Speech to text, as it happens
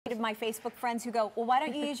of my Facebook friends who go, well, why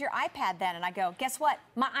don't you use your iPad then? And I go, guess what?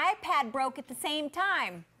 My iPad broke at the same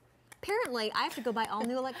time. Apparently, I have to go buy all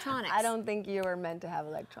new electronics. I don't think you were meant to have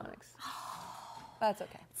electronics. That's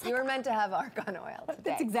okay. You were meant to have argan oil today.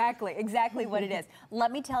 That's exactly what it is.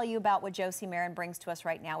 Let me tell you about what Josie Maran brings to us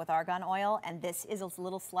right now with argan oil, and this is a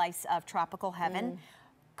little slice of tropical heaven.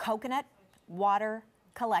 Coconut water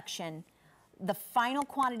collection. The final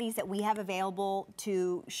quantities that we have available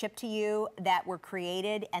to ship to you that were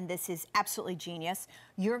created, and this is absolutely genius.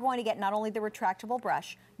 You're going to get not only the retractable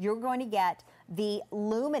brush, you're going to get the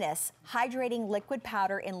Luminous hydrating liquid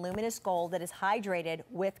powder in Luminous Gold that is hydrated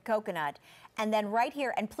with coconut. And then right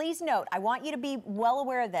here, and please note, I want you to be well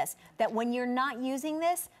aware of this, that when you're not using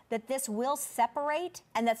this, that this will separate,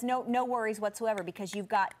 and that's no worries whatsoever, because you've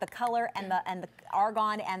got the color and the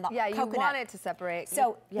argan and the coconut. Yeah, you want it to separate.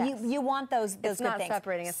 So you want those good things. It's not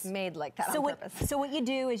separating, it's made like that on purpose. So what you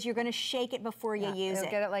do is you're gonna shake it before you use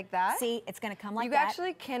it. Get it like that. See, it's gonna come like you that.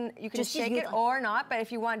 You can just shake it or not, but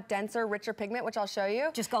if you want denser, richer pigment, which I'll show you.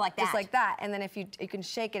 Just go like that. Just like that, and then if you can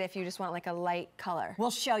shake it if you just want like a light color.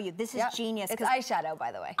 We'll show you. This is genius. It's eyeshadow,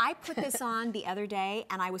 by the way. I put this on the other day,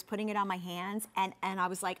 and I was putting it on my hands, and I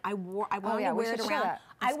was like, I wanted to wear it around.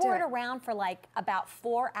 I wore it around for like about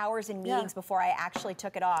 4 hours in meetings before I actually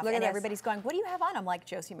took it off. And everybody's going, what do you have on? I'm like,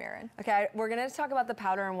 Josie Maran. Okay, we're gonna talk about the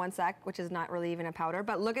powder in 1 sec, which is not really even a powder,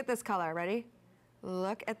 but look at this color. Ready?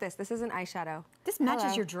 Look at this. This is an eyeshadow. This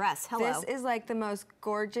matches your dress. Hello. This is like the most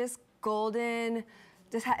gorgeous golden.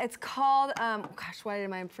 It's called, gosh, why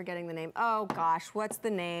am I forgetting the name? Oh gosh, what's the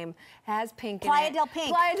name? It has pink in it. Playa del Pink.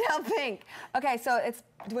 Playa del Pink. Okay, so it's,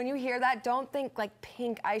 when you hear that, don't think like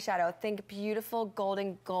pink eyeshadow. Think beautiful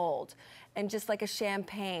golden gold and just like a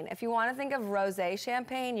champagne. If you want to think of rosé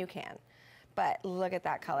champagne, you can. But look at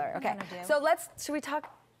that color. Okay, so should we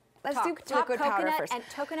talk? Let's do liquid powder first. And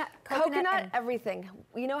coconut everything.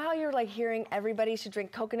 You know how you're like hearing everybody should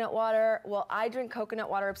drink coconut water? Well, I drink coconut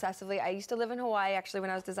water obsessively. I used to live in Hawaii actually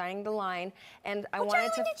when I was designing the line, and I wanted to.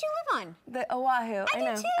 Which island did you live on? The Oahu. I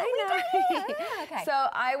know. Did too. I know. Okay. So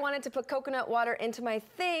I wanted to put coconut water into my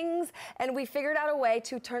things, and we figured out a way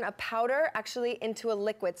to turn a powder actually into a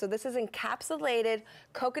liquid. So this is encapsulated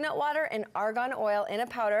coconut water and argan oil in a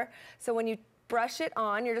powder. So when you brush it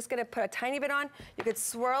on, you're just gonna put a tiny bit on, you could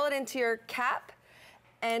swirl it into your cap,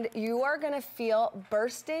 and you are gonna feel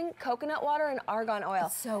bursting coconut water and argan oil.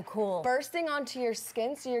 That's so cool. Bursting onto your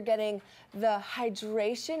skin, so you're getting the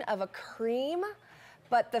hydration of a cream,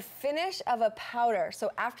 but the finish of a powder.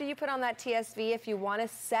 So after you put on that TSV, if you wanna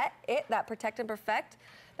set it, that Protect and Perfect,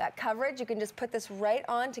 that coverage, you can just put this right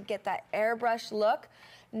on to get that airbrush look.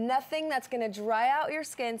 Nothing that's gonna dry out your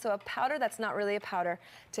skin, so a powder that's not really a powder,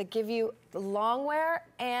 to give you the long wear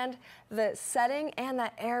and the setting and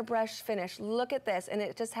that airbrush finish. Look at this, and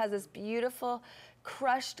it just has this beautiful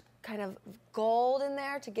crushed kind of gold in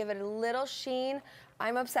there to give it a little sheen.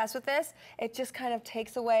 I'm obsessed with this. It just kind of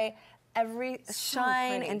takes away every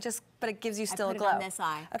shine and just, but it gives you still a glow. I put it on this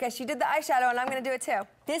eye. Okay, she did the eyeshadow, and I'm gonna do it too.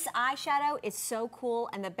 This eyeshadow is so cool,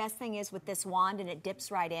 and the best thing is with this wand, and it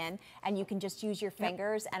dips right in, and you can just use your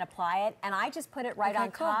fingers and apply it. And I just put it right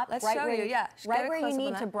on top. Let's right show you, right where you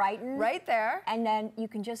need to brighten. Right there. And then you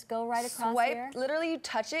can just go right across here. Literally you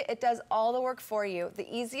touch it, it does all the work for you. The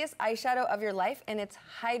easiest eyeshadow of your life, and it's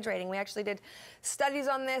hydrating. We actually did studies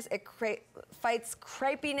on this. It fights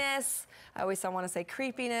crepiness. I always want to say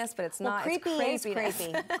creepiness, but it's not. Creepy it's is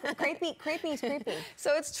creepy. Creepy is creepy.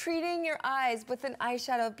 So it's treating your eyes with an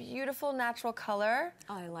eyeshadow, beautiful natual color.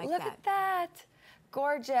 Oh, I like Look at that.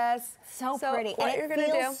 Gorgeous. So pretty. What and you're it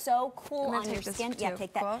gonna feels so cool on your skin. Yeah,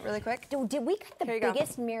 take that. Cool, really quick. Did we get the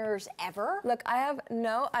biggest mirrors ever? Look, I have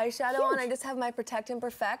no eyeshadow on. I just have my Protect and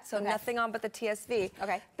Perfect, so nothing on but the TSV.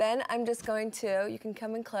 Okay. Then I'm just going to, you can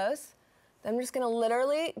come in close. Then I'm just gonna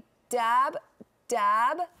literally dab,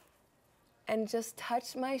 and just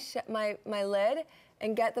touch my lid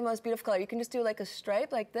and get the most beautiful color. You can just do like a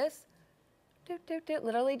stripe like this.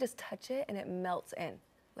 Literally just touch it and it melts in.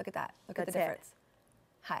 Look at that. Look at the difference.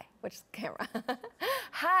 Hi, which camera?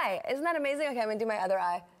 Hi, isn't that amazing? Okay, I'm gonna do my other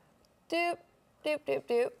eye. Doop.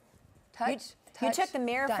 Touch. You took the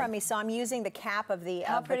mirror from me, so I'm using the cap of the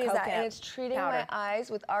How pretty is that? And it's powder. treating my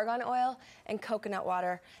eyes with argan oil and coconut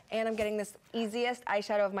water, and I'm getting this easiest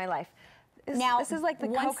eyeshadow of my life. This is like the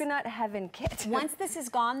coconut heaven kit. Once this is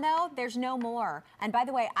gone, though, there's no more. And by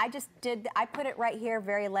the way, I put it right here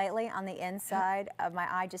very lightly on the inside of my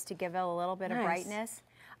eye just to give it a little bit of brightness.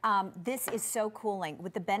 This is so cooling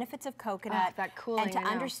with the benefits of coconut. That cooling, and to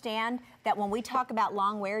understand that when we talk about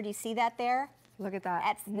long wear, do you see that there? Look at that.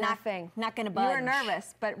 That's nothing. Not going to budge. You were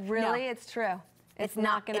nervous, but really, it's true. It's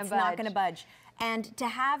not going to budge. It's not going to budge. And to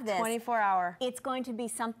have this 24-hour. it's going to be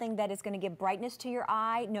something that is going to give brightness to your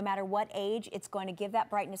eye, no matter what age. It's going to give that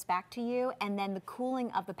brightness back to you, and then the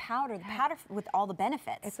cooling of the powder with all the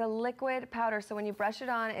benefits. It's a liquid powder, so when you brush it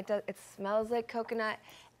on, it smells like coconut,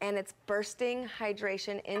 and it's bursting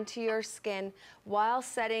hydration into your skin while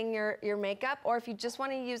setting your makeup. Or if you just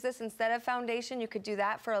want to use this instead of foundation, you could do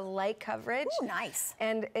that for a light coverage. Ooh, nice.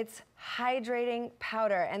 And it's hydrating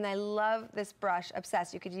powder, and I love this brush,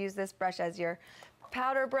 obsessed. You could use this brush as your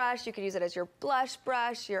powder brush, you could use it as your blush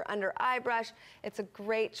brush, your under eye brush. It's a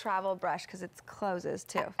great travel brush because it closes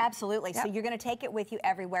too. Absolutely. Yep. So you're going to take it with you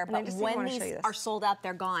everywhere, And I but just when wanna these show you this. are sold out,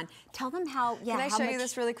 they're gone. Tell them how, Can I how show much... you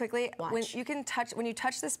this really quickly? Watch. When you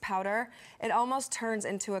touch this powder, it almost turns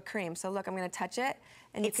into a cream. So look, I'm going to touch it,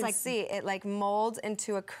 and you can see it like molds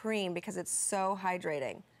into a cream because it's so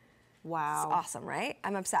hydrating. Wow. It's awesome, right?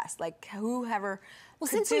 I'm obsessed. Like whoever could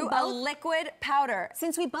since we do a both- liquid powder.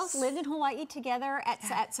 Since we both lived in Hawaii together,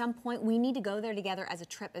 at some point, we need to go there together as a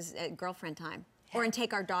trip, as a girlfriend time. Or and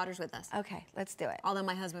take our daughters with us. Okay, let's do it. Although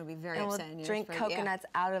my husband would be very And we'll upset. drink coconuts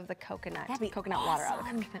out of the coconut. That'd be coconut awesome. water out of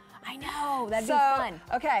the coconut. I know, that'd be So, fun.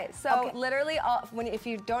 okay, so literally, if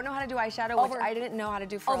you don't know how to do eyeshadow, which I didn't know how to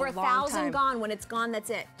do for over a long time. 1,000 gone. When it's gone, that's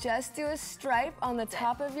it. Just do a stripe on the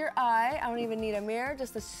top of your eye. I don't even need a mirror,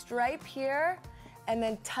 just a stripe here, and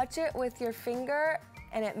then touch it with your finger,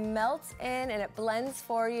 and it melts in and it blends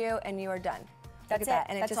for you, and you are done. That's Look at it. that,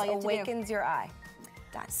 and it That's just all you have to do. awakens your eye.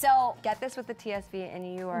 Done. So Get this with the TSV,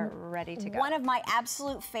 and you are ready to go. one of my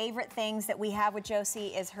absolute favorite things that we have with Josie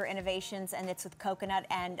is her innovations, and it's with coconut.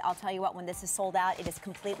 And I'll tell you what, when this is sold out, it is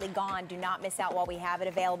completely gone. Do not miss out while we have it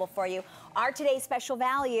available for you. Our today's special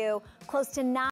value, close to 9